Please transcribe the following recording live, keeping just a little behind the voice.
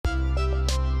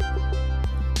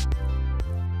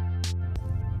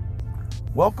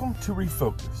Welcome to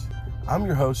Refocus. I'm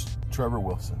your host, Trevor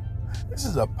Wilson. This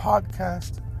is a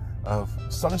podcast of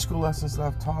Sunday school lessons that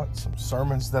I've taught, some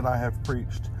sermons that I have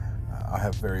preached. I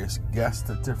have various guests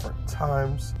at different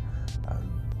times.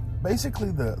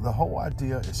 Basically, the whole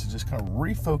idea is to just kind of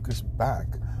refocus back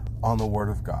on the Word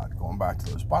of God, going back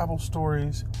to those Bible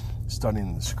stories,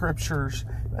 studying the Scriptures.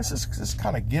 Let's just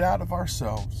kind of get out of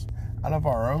ourselves, out of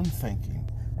our own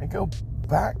thinking, and go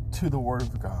back to the Word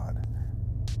of God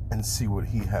and see what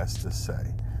He has to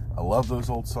say. I love those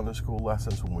old Sunday school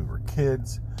lessons when we were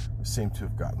kids. We seem to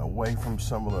have gotten away from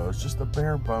some of those, just the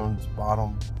bare bones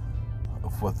bottom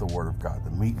of what the Word of God,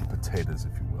 the meat and potatoes,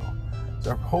 if you will.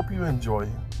 So I hope you enjoy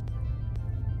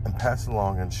and pass it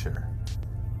along and share.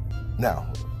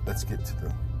 Now, let's get to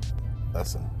the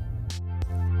lesson.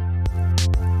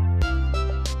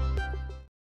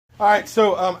 All right,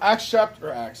 so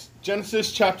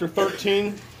Genesis chapter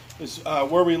 13 is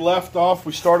where we left off.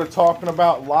 We started talking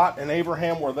about Lot and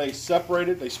Abraham, where they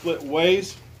separated, they split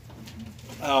ways.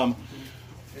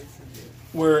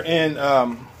 We're in,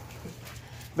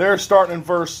 there starting in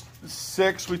verse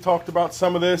 6, we talked about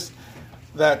some of this,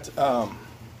 that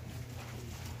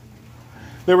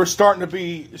there was starting to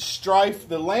be strife.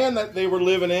 The land that they were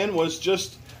living in was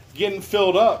just getting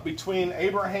filled up between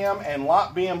Abraham and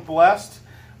Lot being blessed.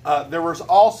 There was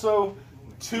also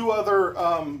two other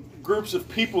groups of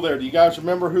people there. Do you guys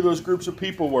remember who those groups of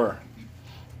people were?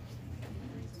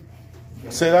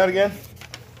 Say that again.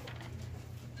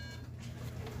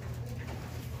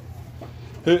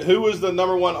 Who was the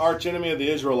number one arch enemy of the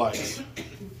Israelites?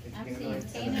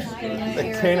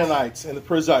 The Canaanites and the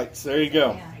Perizzites. There you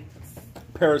go.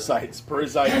 Parasites.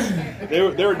 They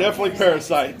were definitely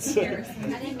parasites.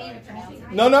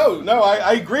 No.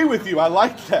 I agree with you. I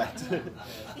like that.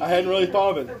 I hadn't really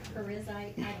thought of it.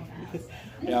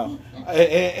 Yeah.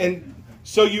 And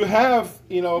so you have,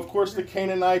 of course, the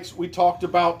Canaanites. We talked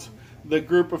about the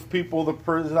group of people, the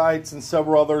Perizzites and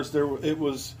several others. It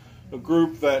was a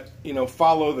group that,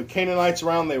 follow the Canaanites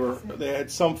around. They had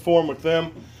some form with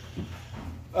them.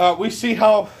 We see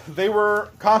how they were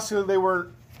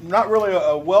not really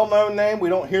a well-known name. We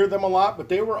don't hear them a lot, but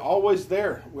they were always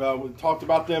there. We talked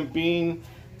about them being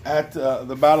at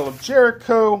the Battle of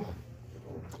Jericho.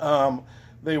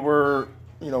 They were,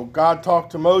 God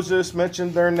talked to Moses,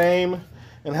 mentioned their name,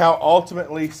 and how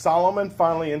ultimately Solomon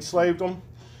finally enslaved them,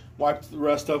 wiped the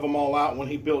rest of them all out when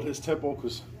he built his temple,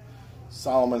 because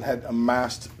Solomon had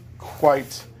amassed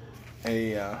quite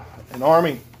an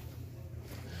army.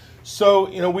 So,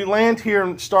 we land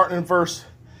here starting in verse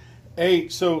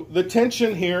 8. So the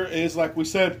tension here is, like we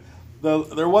said,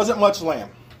 there wasn't much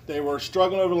land. They were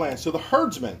struggling over land. So the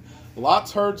herdsmen,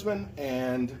 Lot's herdsmen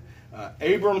and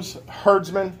Abram's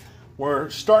herdsmen, were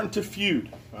starting to feud.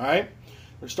 All right,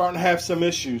 they're starting to have some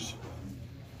issues.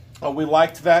 We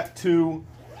liked that to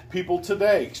people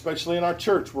today, especially in our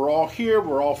church. We're all here,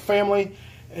 we're all family,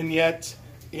 and yet,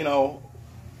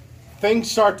 things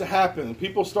start to happen.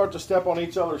 People start to step on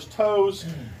each other's toes.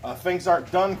 Things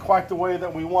aren't done quite the way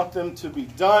that we want them to be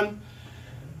done.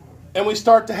 And we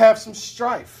start to have some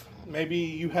strife. Maybe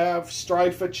you have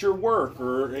strife at your work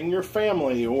or in your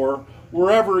family or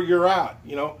wherever you're at.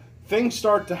 Things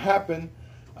start to happen.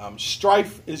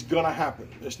 Strife is going to happen.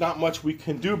 There's not much we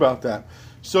can do about that.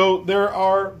 So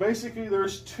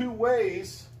there's two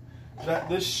ways that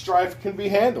this strife can be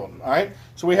handled. All right.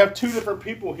 So we have two different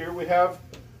people here. We have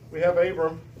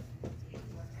Abram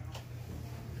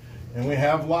and we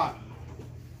have Lot.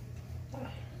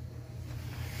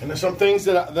 And there's some things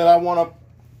that I want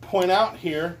to point out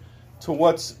here to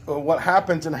what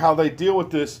happens and how they deal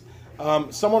with this.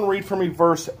 Someone read for me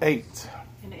verse 8.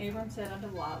 And Abram said unto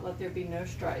Lot, Let there be no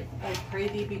strife. I pray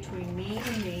thee between me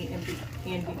and thee,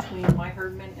 and between my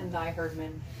herdmen and thy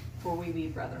herdmen, for we be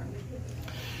brethren.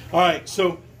 All right,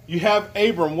 so you have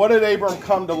Abram. What did Abram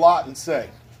come to Lot and say?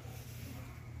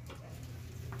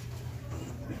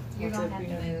 You're going to have to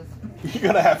move. You're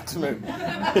going to have to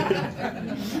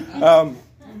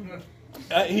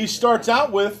move. He starts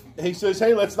out with, he says,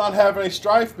 hey, let's not have any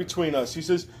strife between us. He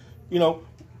says,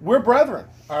 we're brethren,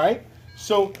 all right?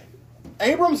 So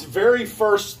Abram's very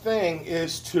first thing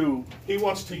is he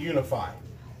wants to unify,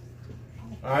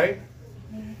 all right?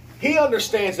 He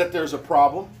understands that there's a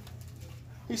problem.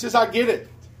 He says, I get it.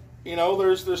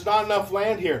 There's not enough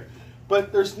land here.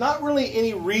 But there's not really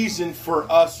any reason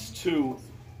for us to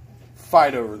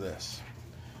fight over this.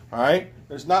 All right?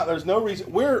 There's no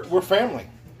reason. We're family.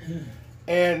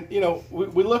 And,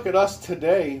 we look at us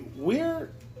today.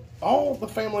 We're all the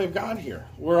family of God here.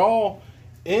 We're all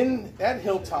at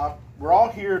Hilltop. We're all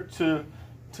here to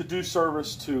do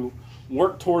service, to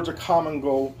work towards a common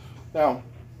goal. Now,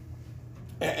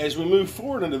 as we move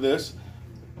forward into this,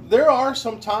 there are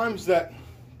some times that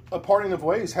a parting of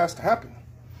ways has to happen.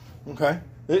 Okay?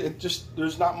 It just,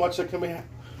 there's not much that can be,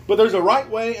 but there's a right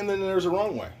way and then there's a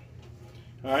wrong way.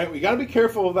 All right? We got to be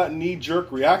careful of that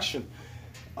knee-jerk reaction.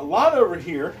 A lot over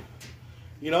here,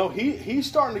 he's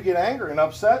starting to get angry and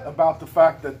upset about the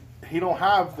fact that he don't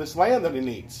have this land that he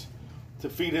needs to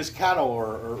feed his cattle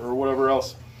or whatever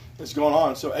else is going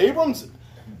on. So Abram's,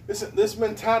 this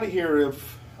mentality here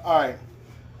of, all right,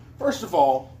 first of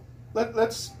all,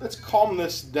 let's calm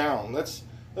this down. Let's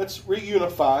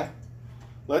reunify.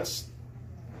 Let's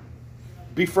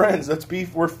be friends.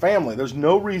 We're family. There's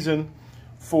no reason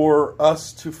for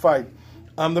us to fight.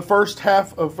 The first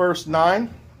half of verse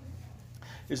 9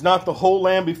 is not the whole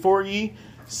land before ye.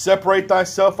 Separate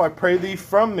thyself, I pray thee,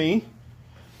 from me.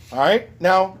 All right.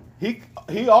 Now he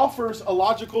offers a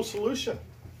logical solution.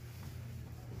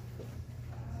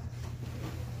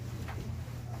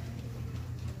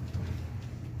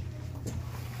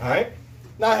 All right.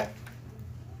 Now,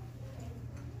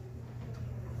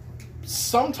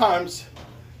 sometimes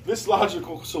this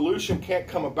logical solution can't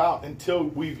come about until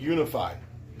we've unified.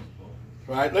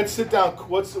 All right. Let's sit down.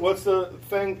 What's the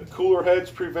thing? Cooler heads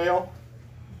prevail.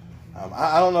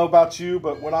 I don't know about you,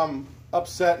 but when I'm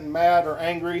upset and mad or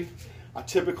angry, I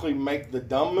typically make the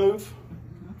dumb move.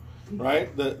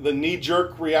 Right. The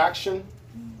knee-jerk reaction.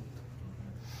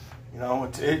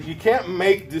 You can't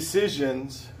make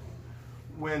decisions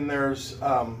when there's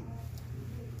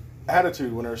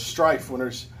attitude, when there's strife,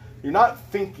 you're not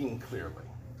thinking clearly,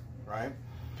 right?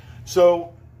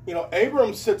 So,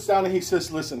 Abram sits down and he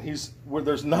says, listen, where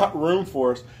there's not room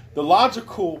for us. The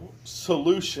logical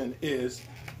solution is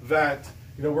that,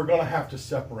 we're going to have to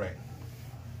separate,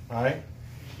 right?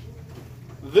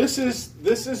 This is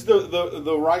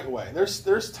the right way.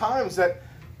 There's times that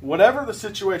whatever the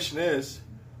situation is,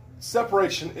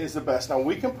 separation is the best. Now,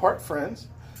 we can part friends.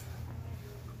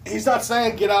 He's not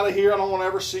saying, get out of here, I don't want to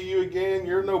ever see you again.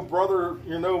 You're no brother,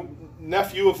 you're no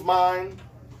nephew of mine.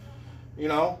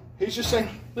 He's just saying,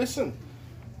 listen,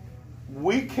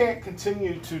 we can't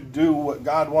continue to do what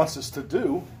God wants us to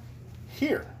do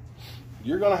here.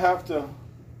 You're going to have to,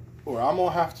 or I'm going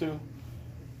to have to,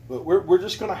 but we're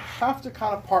just going to have to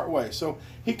kind of part ways. So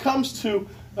he comes to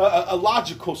a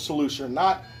logical solution,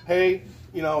 not, hey,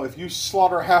 if you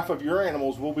slaughter half of your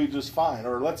animals, we'll be just fine.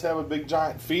 Or let's have a big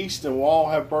giant feast and we'll all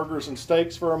have burgers and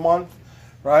steaks for a month,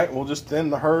 right? We'll just thin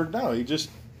the herd. No,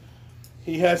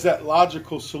 he has that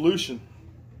logical solution,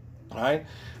 right?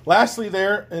 Lastly,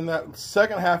 there in that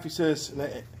second half, he says,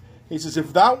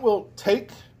 if thou wilt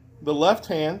take the left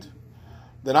hand,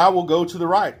 then I will go to the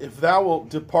right. If thou wilt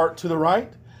depart to the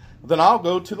right, then I'll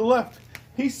go to the left.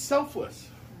 He's selfless.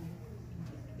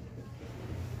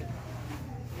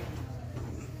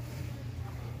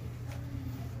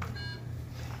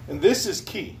 And this is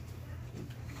key.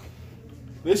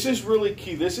 This is really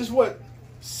key. This is what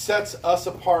sets us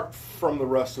apart from the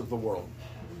rest of the world.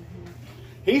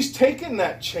 He's taken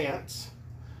that chance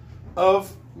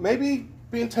of maybe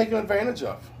being taken advantage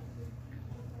of.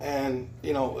 And,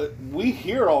 we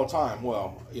hear all the time,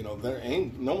 well,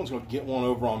 no one's going to get one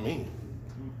over on me.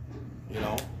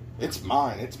 It's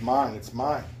mine, it's mine, it's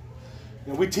mine.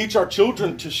 We teach our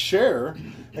children to share,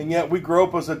 and yet we grow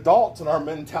up as adults, and our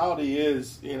mentality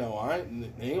is, they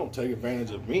don't take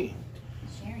advantage of me.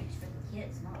 Sharing's for the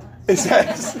kids, not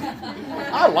us.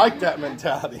 I like that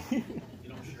mentality. You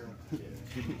don't share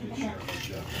with the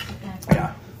kids.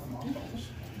 Yeah.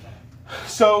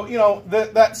 So,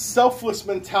 that selfless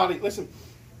mentality. Listen,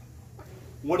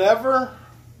 whatever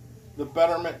the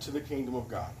betterment to the kingdom of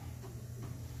God.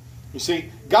 You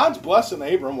see, God's blessing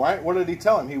Abram, right? What did he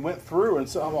tell him? He went through and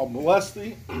said, I'm going to bless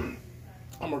thee. I'm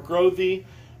going to grow thee.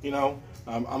 I'm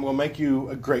going to make you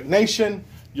a great nation.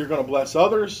 You're going to bless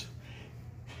others.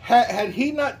 Had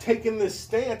he not taken this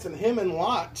stance and him and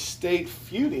Lot stayed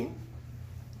feuding,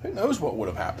 who knows what would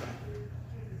have happened?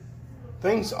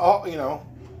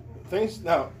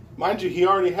 Now, mind you, he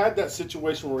already had that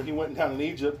situation where he went down in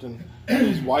Egypt and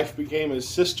his wife became his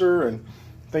sister and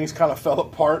things kind of fell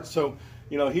apart. So,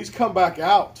 he's come back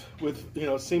out with,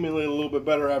 seemingly a little bit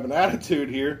better of an attitude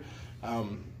here.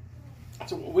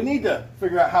 So we need to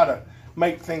figure out how to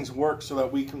make things work so that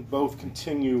we can both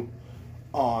continue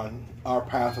on our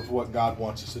path of what God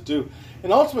wants us to do.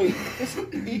 And ultimately,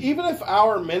 even if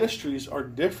our ministries are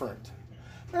different,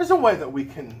 there's a way that we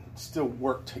can still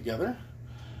work together.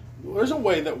 There's a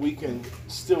way that you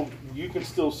can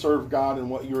still serve God in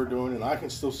what you're doing, and I can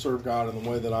still serve God in the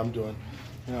way that I'm doing,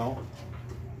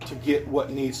 to get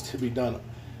what needs to be done.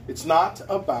 It's not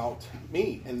about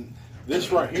me. And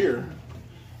this right here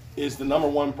is the number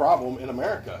one problem in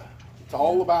America. It's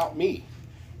all about me.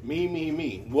 Me, me,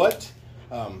 me. What?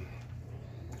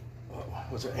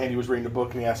 Was it? Andy was reading a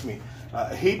book and he asked me,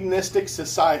 hedonistic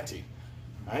society.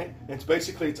 Right?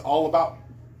 It's all about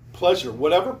pleasure.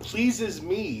 Whatever pleases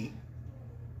me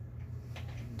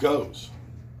goes.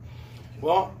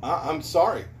 Well, I'm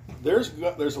sorry. There's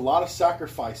a lot of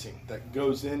sacrificing that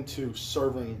goes into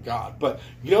serving God. But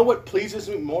you know what pleases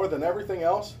me more than everything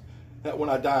else? That when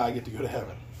I die, I get to go to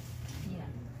heaven. Yeah.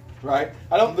 Right?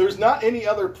 There's not any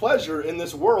other pleasure in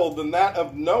this world than that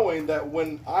of knowing that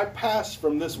when I pass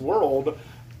from this world,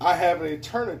 I have an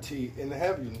eternity in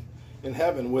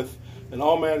heaven with an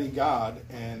almighty God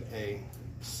and a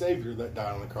Savior that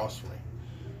died on the cross for me.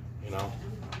 You know,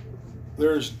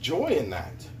 there's joy in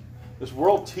that. This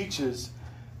world teaches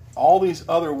all these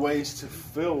other ways to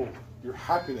fill your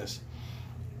happiness.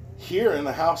 Here in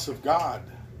the house of God,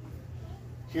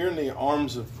 here in the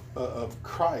arms of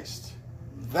Christ,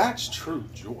 that's true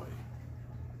joy.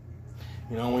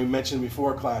 You know, we mentioned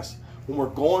before class, when we're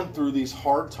going through these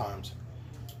hard times,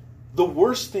 the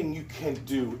worst thing you can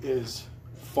do is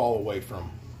fall away from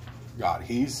God.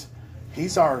 He's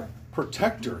our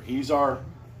protector. He's our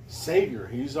Savior.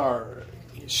 He's our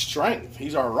strength.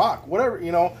 He's our rock. Whatever,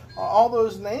 you know, all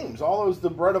those names, the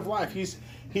bread of life.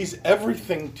 He's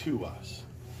everything to us.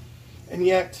 And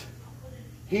yet,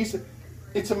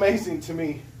 it's amazing to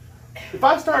me. If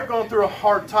I start going through a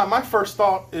hard time, my first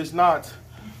thought is not,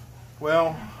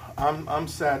 well, I'm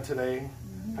sad today.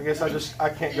 I guess I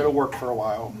can't go to work for a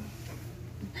while.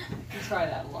 You try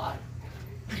that a lot.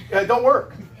 Yeah, it don't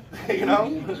work. You know?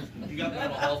 You got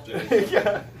mental health days.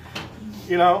 Yeah.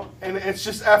 You know, and it's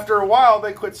just after a while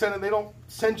they don't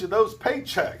send you those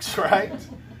paychecks, right?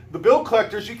 The bill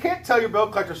collectors, you can't tell your bill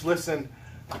collectors, listen,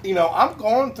 you know, I'm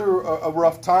going through a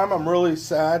rough time. I'm really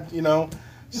sad, you know,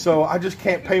 so I just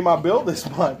can't pay my bill this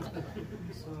month.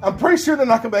 I'm pretty sure they're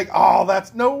not going to be like, oh,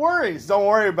 that's no worries. Don't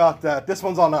worry about that. This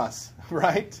one's on us,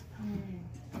 right?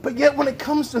 But yet when it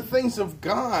comes to things of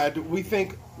God, we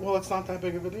think, well, it's not that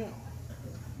big of a deal.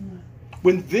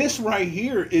 When this right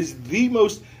here is the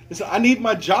most, listen, I need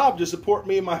my job to support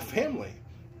me and my family.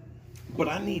 But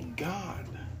I need God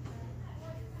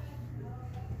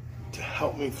to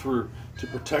help me through, to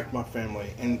protect my family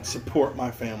and support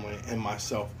my family and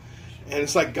myself. And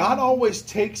it's like God always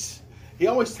takes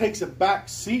a back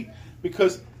seat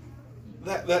because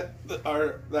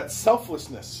that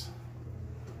selflessness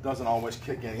doesn't always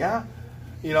kick in. Yeah,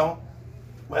 you know,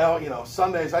 well, you know,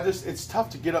 Sundays it's tough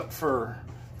to get up for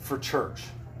church.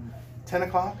 10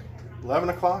 o'clock, 11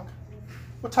 o'clock.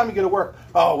 What time you get to work?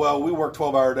 Oh, well, we work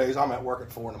 12-hour days. I'm at work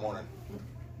at 4 in the morning.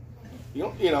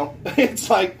 You know, it's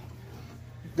like,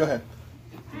 go ahead.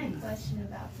 I had a question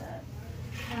about that.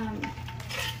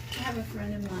 I have a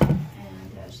friend of mine,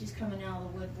 and she's coming out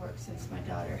of the woodwork since my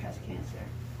daughter has cancer.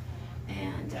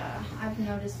 And I've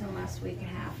noticed in the last week and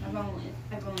a half,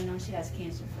 I've only known she has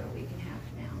cancer for a week and a half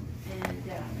now.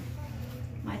 And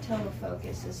my total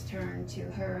focus is turned to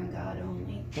her and God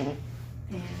only. Mm-hmm.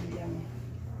 And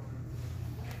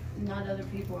not other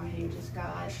people or anything, just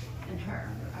God and her.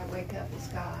 I wake up as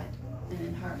God and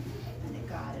then her, and then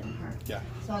God and her. Yeah.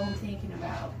 So all I'm thinking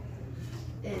about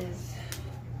is,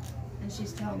 and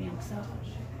she's telling me I'm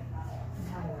selfish.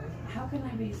 How can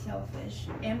I be selfish?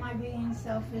 Am I being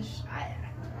selfish?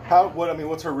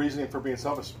 What's her reasoning for being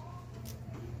selfish?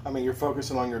 I mean, you're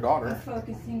focusing on your daughter. I'm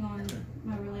focusing on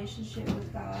my relationship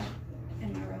with God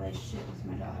and my relationship with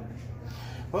my daughter.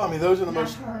 Well, I mean, those are the Not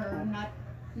most... her,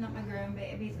 not my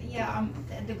grandbabies. Yeah,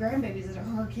 the grandbabies are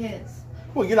her kids.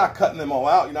 Well, you're not cutting them all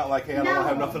out. You're not like, hey, I don't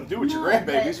have nothing to do with your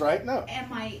grandbabies, right? No.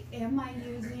 Am I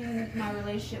using my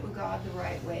relationship with God the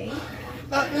right way?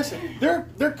 Now, listen,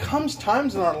 there comes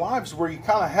times in our lives where you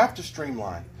kind of have to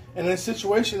streamline. And in a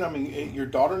situation, I mean, your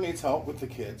daughter needs help with the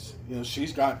kids. You know,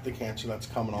 she's got the cancer that's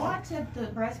coming on. God took the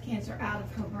breast cancer out of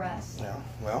her breast. Yeah,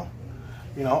 well,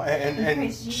 you know,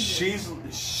 and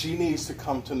she needs to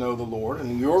come to know the Lord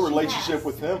and your relationship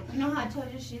with Him. You know how I told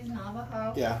you she's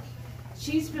Navajo? Yeah.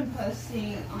 She's been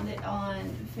posting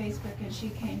on Facebook, and she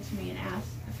came to me and asked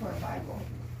for a Bible.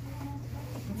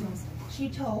 She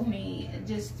told me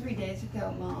just 3 days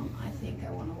ago, Mom, I think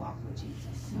I want to walk with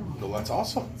Jesus. Well, that's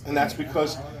awesome. And that's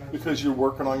because you're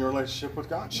working on your relationship with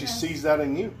God. She sees that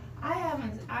in you.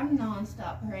 I'm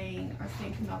nonstop praying or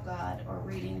thinking about God or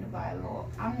reading the Bible.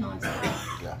 I'm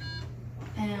nonstop. Yeah.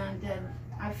 And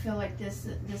I feel like this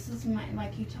is my,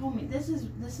 like you told me, this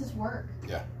is work.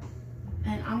 Yeah.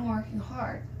 And I'm working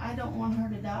hard. I don't want her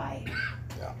to die.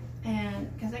 Yeah.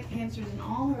 And because that cancer's in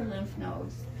all her lymph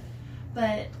nodes.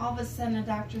 But all of a sudden the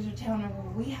doctors are telling her,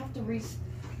 well, we have to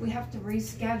we have to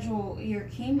reschedule your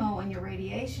chemo and your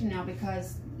radiation now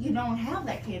because you don't have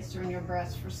that cancer in your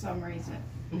breast for some reason.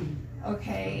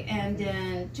 Okay, and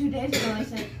then 2 days ago they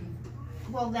said,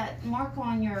 well, that mark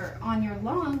on your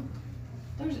lung,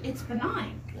 it's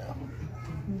benign. Yeah.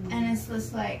 And it's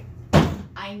just like,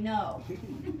 I know.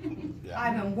 Yeah.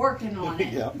 I've been working on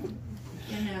it. Yeah.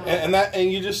 You know.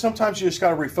 And you just sometimes you just got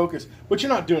to refocus, but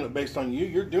you're not doing it based on you.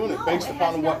 You're doing it based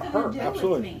upon what hurt.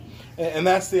 Absolutely. And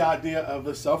that's the idea of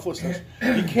the selflessness.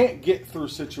 You can't get through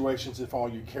situations if all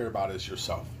you care about is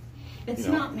yourself. It's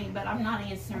not me, but I'm not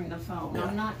answering the phone. Yeah.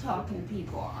 I'm not talking to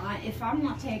people. If I'm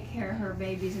not taking care of her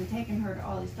babies and taking her to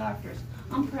all these doctors,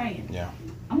 I'm praying. Yeah.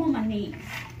 I'm on my knees.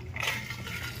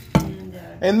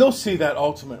 And they'll see that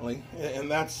ultimately, and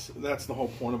that's the whole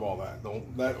point of all that.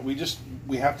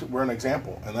 We're an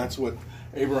example, and that's what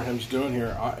Abraham's doing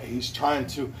here. He's trying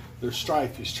to. There's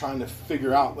strife. He's trying to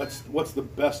figure out what's the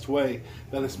best way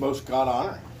that is most God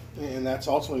honoring, and that's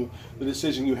ultimately the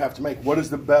decision you have to make. What is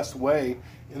the best way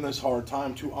in this hard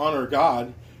time to honor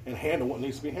God and handle what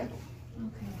needs to be handled?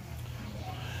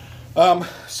 Okay.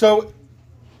 So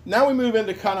now we move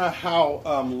into kind of how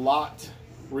Lot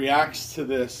reacts to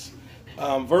this.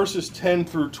 Verses 10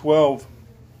 through 12.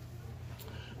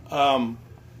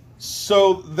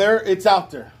 So there, it's out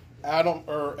there.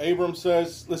 Abram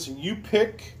says, listen, you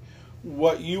pick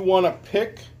what you want to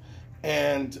pick,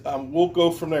 and we'll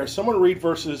go from there. Someone read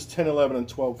verses 10, 11, and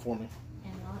 12 for me.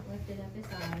 And Lot lifted up his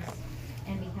eyes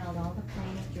and beheld all the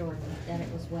plain of Jordan, that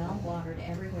it was well watered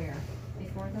everywhere,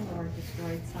 before the Lord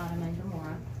destroyed Sodom and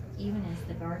Gomorrah, even as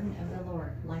the garden of the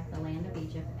Lord, like the land of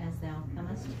Egypt, as thou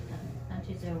comest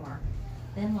unto Zoar.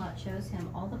 Then Lot shows him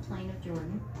all the plain of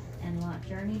Jordan, and Lot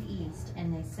journeyed east,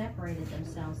 and they separated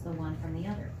themselves the one from the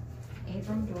other.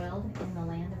 Abram dwelled in the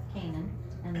land of Canaan,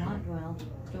 and Lot dwelled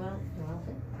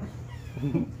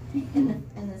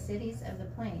in the cities of the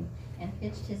plain, and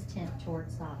pitched his tent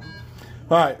toward Sodom.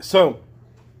 All right, so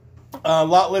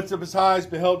Lot lifted up his eyes,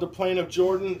 beheld the plain of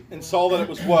Jordan, and saw that it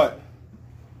was what?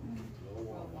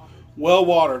 Well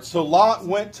watered. So Lot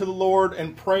went to the Lord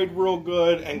and prayed real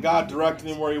good, and God directed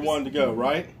him where he wanted to go,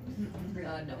 right?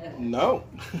 No.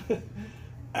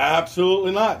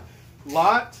 Absolutely not.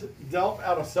 Lot dealt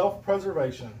out of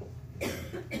self-preservation. I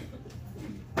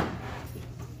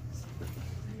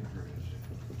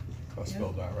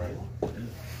spelled that right.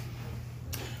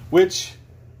 Which,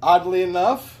 oddly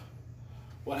enough,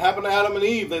 what happened to Adam and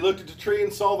Eve? They looked at the tree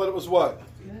and saw that it was what?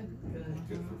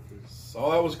 Good.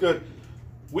 Saw that was good.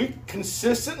 We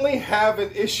consistently have an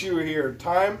issue here,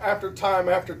 time after time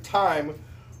after time,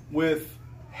 with,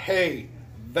 hey,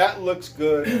 that looks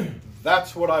good,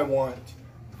 that's what I want,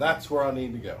 that's where I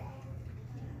need to go.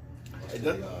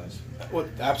 Well,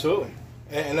 absolutely.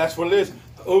 And that's what it is,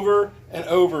 over and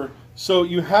over. So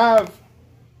you have,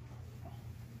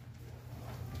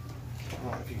 I don't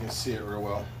know if you can see it real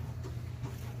well.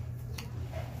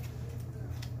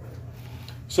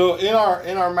 So in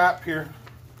our map here,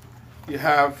 you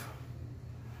have,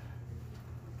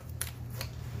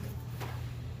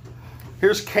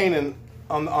 here's Canaan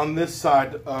on this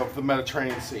side of the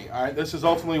Mediterranean Sea. All right, this is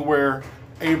ultimately where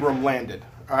Abram landed.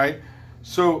 All right,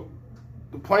 so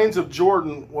the plains of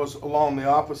Jordan was along the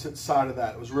opposite side of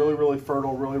that. It was really, really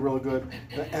fertile, really, really good,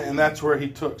 and that's where he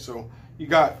took. So you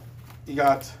got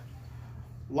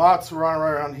Lot's right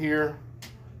around here,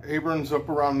 Abram's up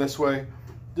around this way.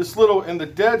 This little, in the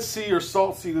Dead Sea or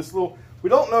Salt Sea, this little, we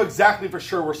don't know exactly for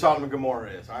sure where Sodom and Gomorrah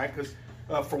is, all right? Because,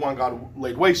 for one, God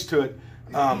laid waste to it.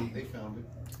 They found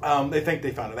it. They think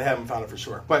they found it. They haven't found it for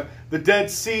sure. But the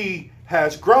Dead Sea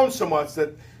has grown so much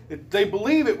that they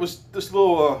believe it was this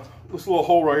little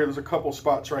hole right here. There's a couple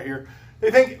spots right here.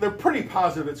 They're pretty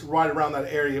positive it's right around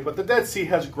that area. But the Dead Sea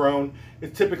has grown.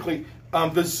 It's typically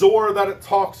the Zoar that it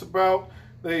talks about.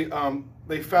 They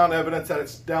found evidence that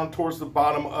it's down towards the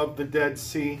bottom of the Dead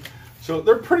Sea. So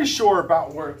they're pretty sure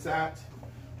about where it's at.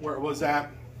 Where it was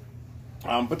at.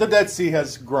 But the Dead Sea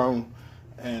has grown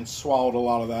and swallowed a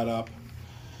lot of that up.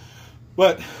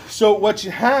 But so what you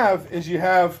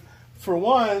have, for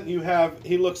one,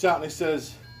 he looks out and he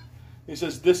says,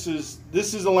 this is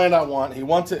the land I want. He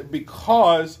wants it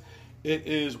because it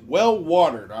is well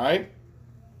watered, all right?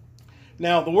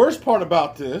 Now, the worst part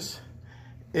about this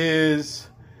is,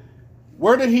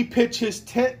 where did he pitch his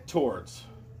tent towards?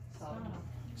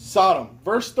 Sodom.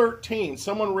 Verse 13.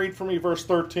 Someone read for me verse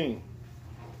 13.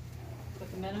 But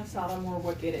the men of Sodom were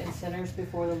wicked and sinners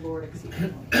before the Lord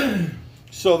exceedingly.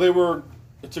 So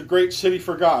it's a great city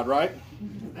for God, right?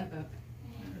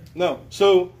 No.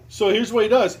 So here's what he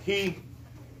does. He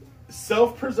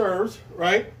self-preserves,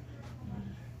 right?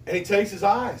 And he takes his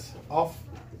eyes off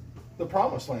the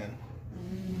promised land.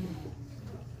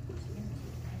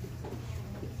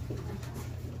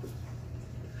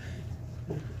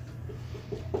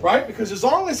 Right? Because as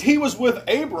long as he was with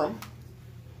Abram,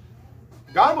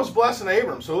 God was blessing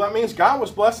Abram. So that means God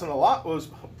was blessing Lot.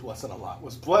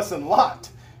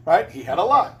 Right? He had a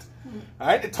lot.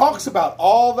 Right? It talks about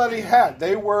all that he had.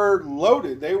 They were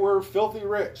loaded. They were filthy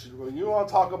rich. When you want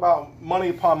to talk about money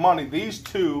upon money, these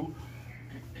two,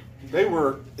 they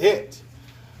were it.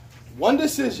 One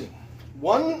decision,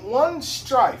 one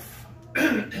strife.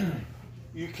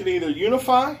 You can either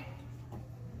unify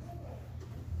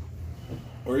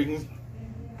or you can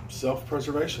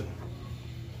self-preservation.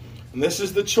 And this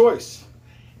is the choice.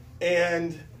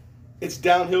 And it's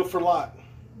downhill for Lot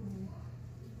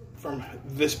from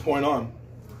this point on.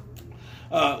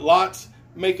 Lot's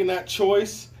making that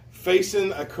choice,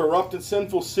 facing a corrupt and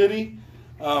sinful city.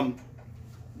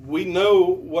 We know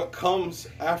what comes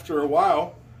after a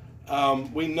while.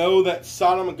 We know that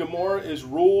Sodom and Gomorrah is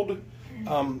ruled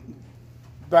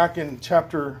back in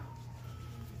chapter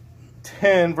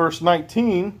 10, verse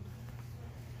 19.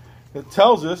 It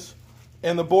tells us,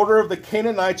 and the border of the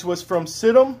Canaanites was from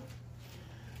Siddim,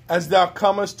 as thou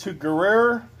comest to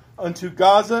Gerar, unto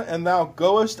Gaza, and thou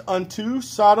goest unto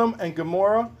Sodom and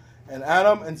Gomorrah, and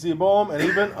Adam and Zeboim, and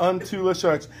even unto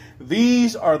Lashites.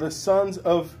 These are the sons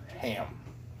of Ham.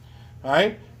 All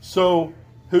right? So,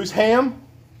 who's Ham?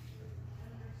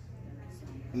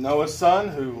 Noah's son,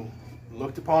 who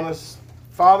looked upon his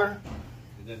father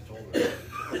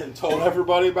and told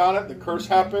everybody about it. The curse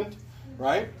happened,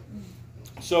 right?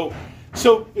 So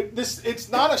it's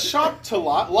not a shock to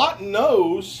Lot. Lot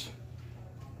knows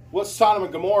what Sodom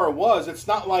and Gomorrah was. It's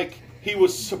not like he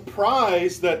was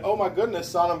surprised that, oh my goodness,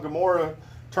 Sodom and Gomorrah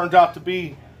turned out to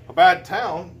be a bad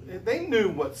town. They knew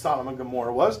what Sodom and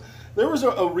Gomorrah was. There was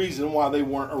a reason why they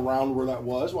weren't around where that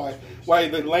was. Why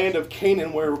the land of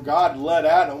Canaan, where God led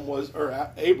Abram,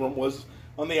 was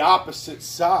on the opposite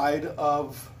side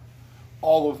of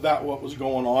all of that. What was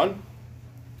going on?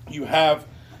 You have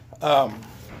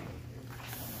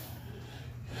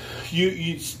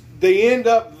they end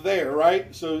up there,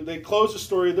 right? So they close the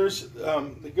story. There's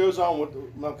it goes on with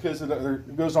Melchizedek.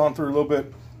 It goes on through a little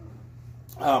bit,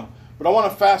 but I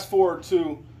want to fast forward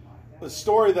to a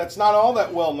story that's not all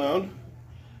that well known.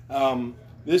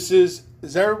 Does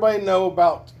everybody know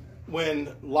about when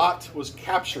Lot was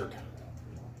captured?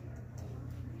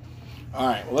 All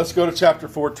right, well, let's go to chapter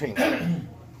 14.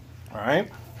 All right.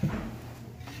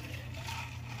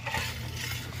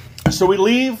 So we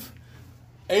leave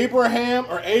Abram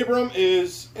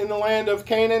is in the land of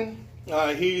Canaan.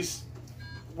 He's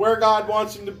where God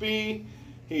wants him to be.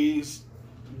 He's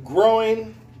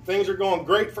growing. Things are going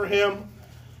great for him.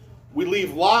 We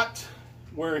leave Lot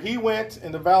where he went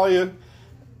in the valley,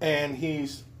 and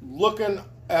he's looking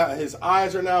at, his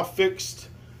eyes are now fixed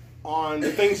on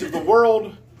the things of the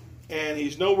world, and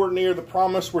he's nowhere near the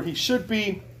promise where he should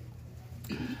be.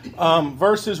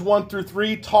 Verses 1 through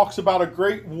 3 talks about a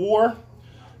great war.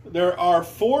 There are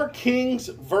 4 kings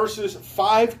versus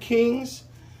 5 kings.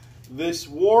 This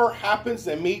war happens.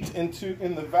 They meet in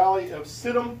the valley of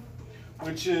Siddim,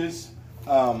 which is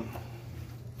so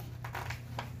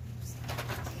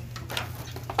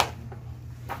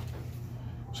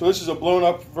this is a blown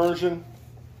up version,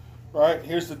 right?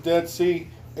 Here's the Dead Sea.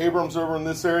 Abram's over in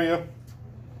this area.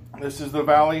 This is the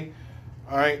valley.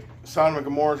 All right, Sodom and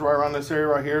Gomorrah is right around this area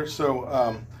right here.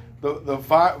 So the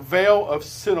Vale of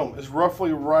Siddim is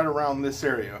roughly right around this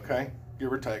area, okay?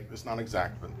 Give or take. It's not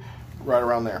exact, but right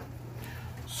around there.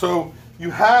 So you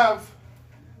have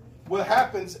what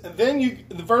happens, and then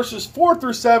the verses 4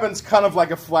 through 7 is kind of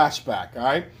like a flashback, all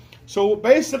right? So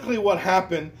basically what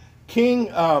happened,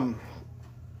 to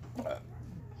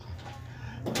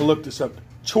look this up,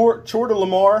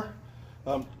 Chordalamar,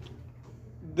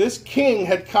 this king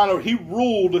had he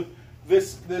ruled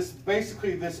this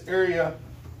area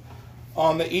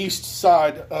on the east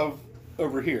side of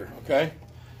over here, okay?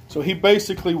 So he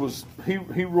basically he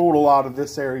ruled a lot of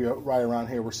this area right around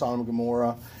here where Sodom and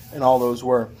Gomorrah and all those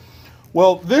were.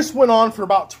 Well, this went on for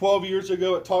about 12 years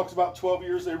ago. It talks about 12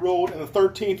 years they ruled. In the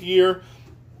 13th year,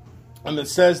 and it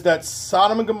says that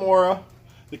Sodom and Gomorrah,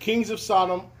 the kings of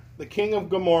Sodom, the king of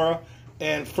Gomorrah,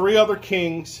 and 3 other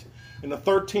kings in the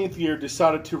 13th year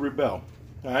decided to rebel.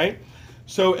 All right?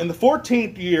 So in the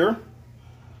 14th year,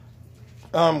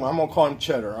 I'm going to call him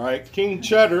Cheddar. All right? King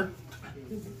Cheddar,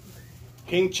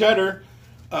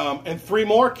 and 3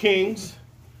 more kings,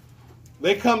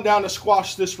 they come down to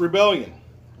squash this rebellion.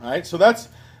 All right? So that's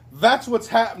what's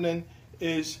happening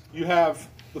is you have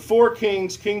the 4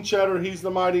 kings, King Cheddar, he's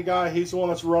the mighty guy. He's the one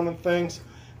that's running things.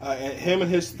 And him and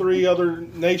his 3 other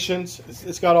nations,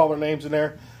 it's got all their names in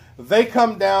there. They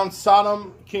come down,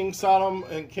 King Sodom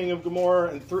and King of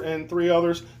Gomorrah and 3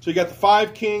 others. So you got the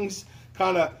 5 kings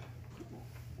kind of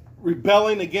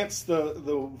rebelling against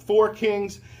the four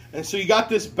kings. And so you got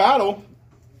this battle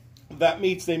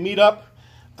they meet up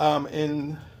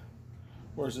in,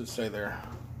 where does it say there?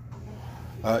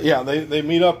 They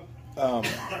meet up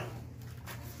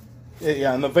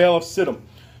in the Vale of Siddim.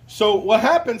 So what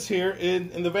happens here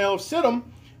in the Vale of Siddim,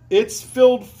 it's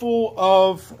filled full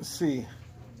of,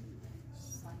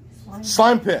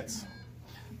 slime pits.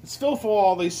 It's filled full of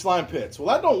all these slime pits. Well,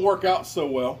 that don't work out so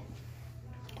well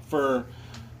for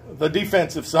the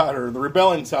defensive side or the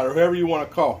rebellion side or whoever you want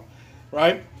to call,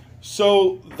 right?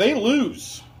 So they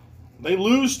lose. They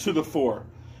lose to the four.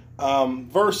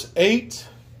 Verse 8.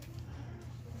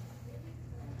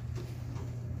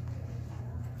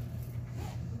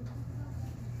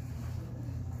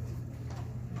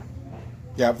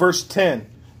 Yeah, verse 10.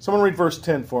 Someone read verse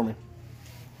 10 for me.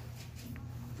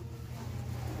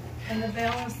 And the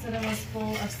Vale of Siddim was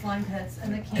full of slime pits,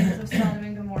 and the kings of Sodom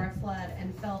and Gomorrah fled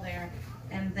and fell there,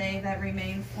 and they that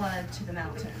remained fled to the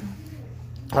mountain.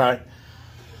 All right.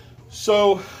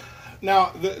 So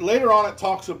now later on it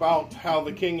talks about how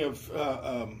the king of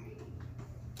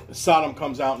Sodom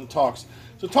comes out and talks.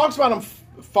 So it talks about them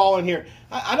falling here.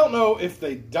 I don't know if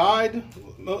they died.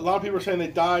 A lot of people are saying they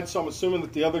died, so I'm assuming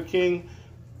that the other king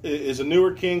is a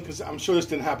newer king, because I'm sure this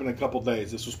didn't happen in a couple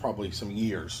days. This was probably some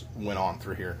years went on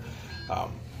through here.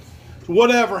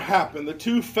 Whatever happened, the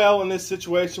two fell in this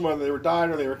situation, whether they were died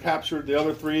or they were captured. The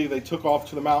other three, they took off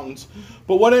to the mountains.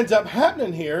 But what ends up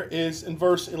happening here is in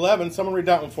verse 11. Someone read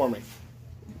that one for me.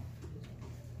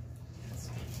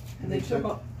 And they took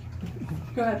off.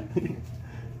 Go ahead.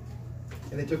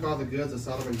 And they took all the goods of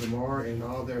Sodom and Gomorrah and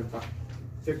all their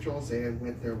victuals and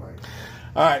went their way.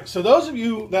 All right, so those of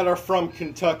you that are from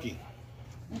Kentucky,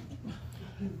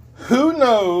 who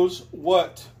knows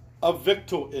what a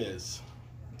victual is?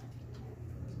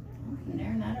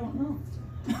 Aaron, I don't know.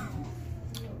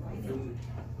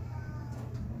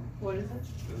 What is it?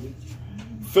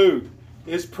 Food.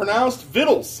 It's pronounced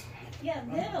vittles. Yeah,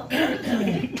 little.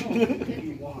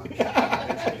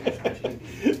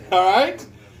 All right?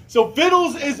 So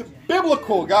vittles is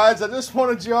biblical, guys. I just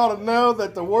wanted you all to know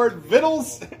that the word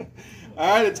vittles, all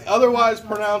right, it's otherwise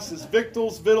pronounced as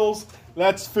victuals, vittles.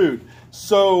 That's food.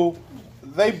 So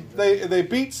they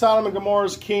beat Sodom and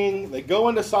Gomorrah's king. They go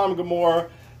into Sodom and Gomorrah.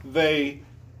 They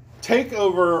take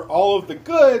over all of the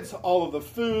goods, all of the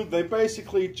food. They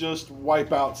basically just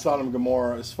wipe out Sodom and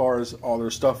Gomorrah as far as all their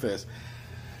stuff is.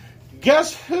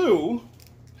 Guess who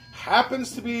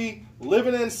happens to be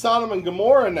living in Sodom and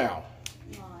Gomorrah now?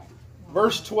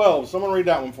 Verse 12. Someone read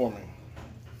that one for me.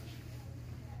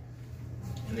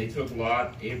 And they took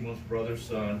Lot, Abram's brother's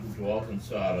son, who dwelt in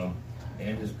Sodom,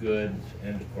 and his goods,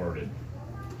 and departed.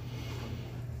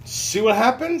 See what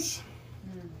happens?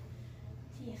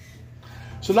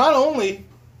 So not only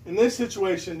in this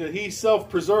situation did he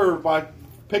self-preserve by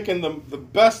picking the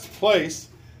best place,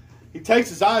 he takes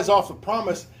his eyes off the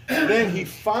promise, and then he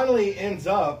finally ends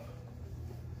up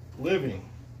living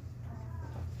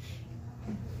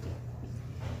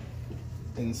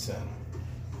in sin.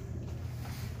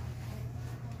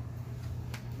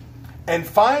 And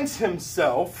finds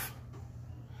himself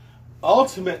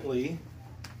ultimately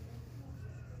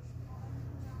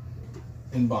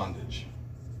in bondage.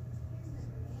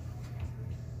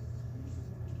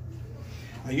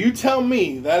 Now you tell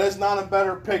me that is not a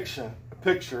better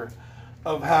picture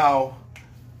of how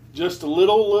just a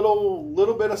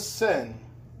little bit of sin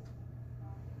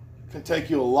can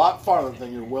take you a lot farther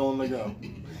than you're willing to go.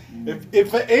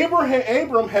 If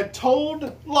Abram had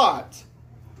told Lot,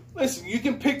 listen, you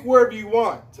can pick wherever you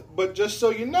want, but just so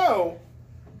you know,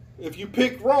 if you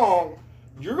pick wrong,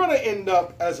 you're going to end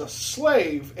up as a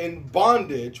slave in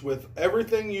bondage with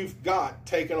everything you've got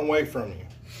taken away from you.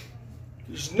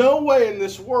 There's no way in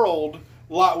this world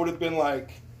Lot would have been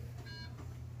like,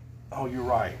 oh, you're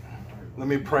right. Let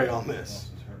me pray on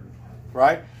this.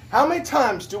 Right? How many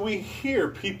times do we hear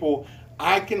people,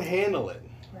 I can handle it?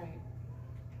 Right.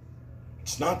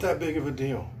 It's not that big of a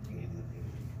deal.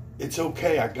 It's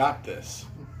okay, I got this.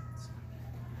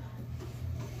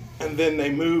 And then they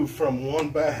move from one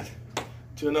bad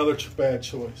to another bad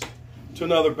choice, to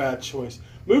another bad choice.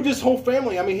 Moved his whole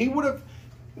family. I mean, he would have,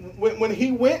 when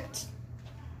he went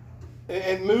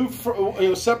and moved,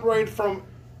 separated from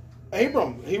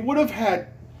Abram, he would have had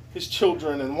his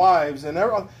children and wives and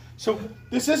everyone. So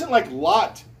this isn't like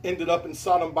Lot ended up in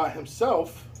Sodom by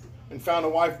himself and found a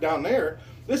wife down there.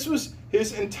 This was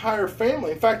his entire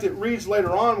family. In fact, it reads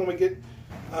later on when we get,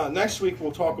 next week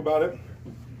we'll talk about it,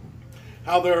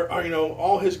 how there are,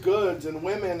 all his goods and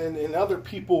women and other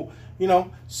people,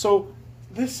 So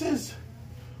this is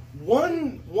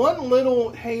one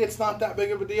little, hey, it's not that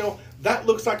big of a deal, that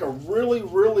looks like a really,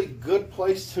 really good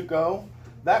place to go.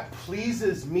 That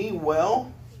pleases me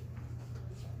well.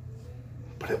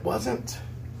 But it wasn't.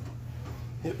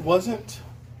 It wasn't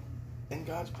in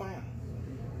God's plan.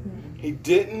 He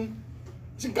didn't.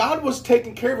 See, God was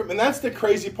taking care of him. And that's the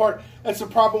crazy part. That's the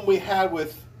problem we had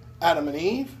with Adam and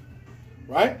Eve.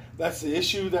 Right? That's the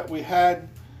issue that we had,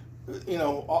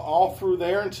 all through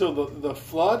there until the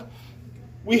flood.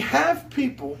 We have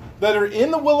people that are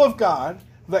in the will of God,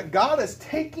 that God is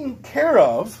taking care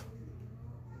of,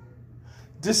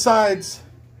 decides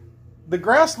the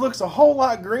grass looks a whole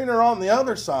lot greener on the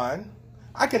other side.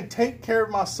 I can take care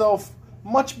of myself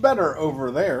much better over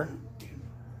there.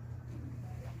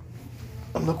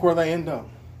 And look where they end up.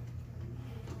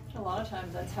 A lot of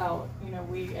times that's how,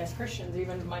 we as Christians,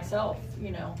 even myself,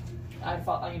 I'm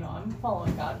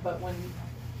following God, but when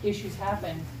issues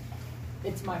happen,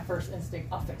 it's my first instinct,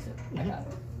 I'll fix it. I got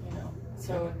it,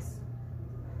 So it's...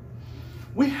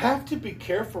 We have to be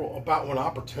careful about when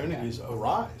opportunities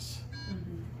arise.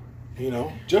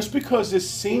 Just because this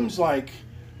seems like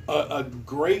a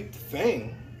great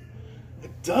thing,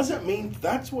 it doesn't mean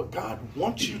that's what God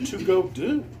wants you to go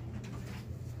do.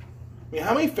 I mean,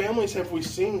 how many families have we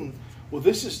seen,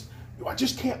 I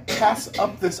just can't pass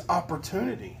up this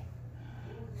opportunity.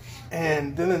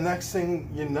 And then the next thing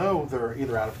you know, they're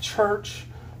either out of church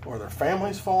or their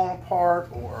family's falling apart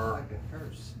or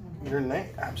your name.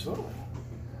 Absolutely.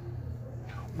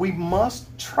 We must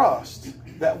trust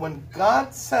that when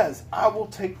God says, I will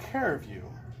take care of you,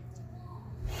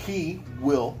 He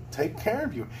will take care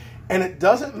of you. And it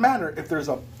doesn't matter if there's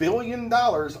 $1 billion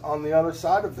on the other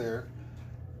side of there.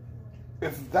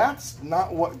 If that's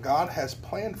not what God has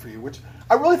planned for you, which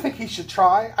I really think he should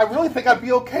try. I really think I'd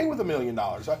be okay with $1 million.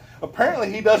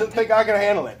 Apparently he doesn't think I can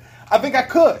handle it. I think I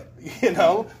could,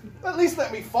 At least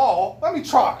let me fall. Let me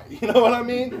try. You know what I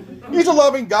mean? He's a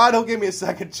loving God. He'll give me a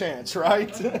second chance,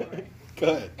 right?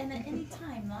 Good. And at any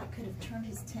time, Lot could have turned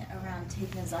his tent around,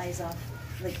 taken his eyes off,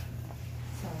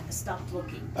 stopped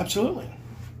looking. Absolutely.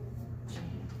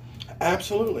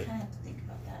 Absolutely. We kind of have to think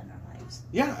about that in our lives.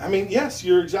 Yeah, yes,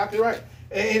 you're exactly right.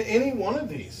 In any one of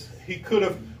these, he could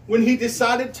have, when he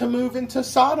decided to move into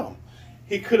Sodom,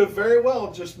 he could have very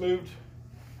well just moved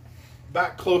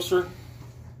back closer.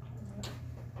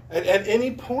 At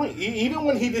any point, even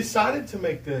when he decided to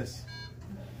make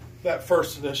that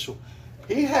first initial,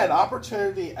 he had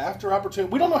opportunity after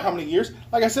opportunity. We don't know how many years.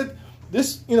 Like I said,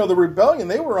 the rebellion,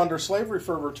 they were under slavery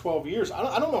for over 12 years.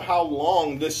 I don't know how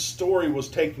long this story was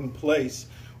taking place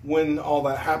when all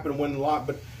that happened, when Lot,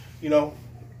 but,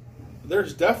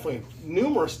 there's definitely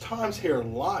numerous times here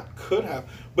Lot could have.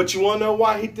 But you want to know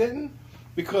why he didn't?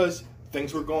 Because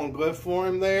things were going good for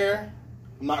him there.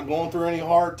 Not going through any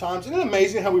hard times. Isn't it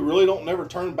amazing how we really don't never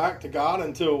turn back to God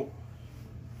until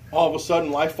all of a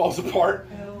sudden life falls apart?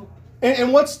 No.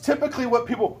 And what's typically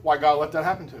why God let that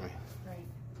happen to me? Right.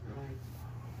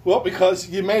 Well, because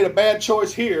you made a bad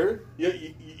choice here.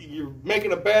 You're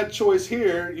making a bad choice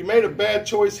here. You made a bad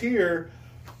choice here.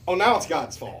 Oh, now it's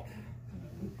God's fault.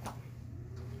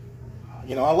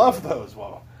 I love those.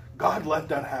 Well, God let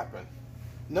that happen.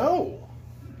 No.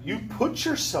 You put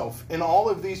yourself in all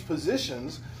of these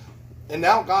positions, and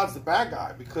now God's the bad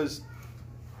guy because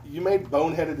you made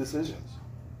boneheaded decisions.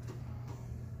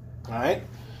 All right?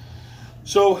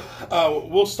 So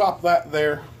we'll stop that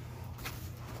there.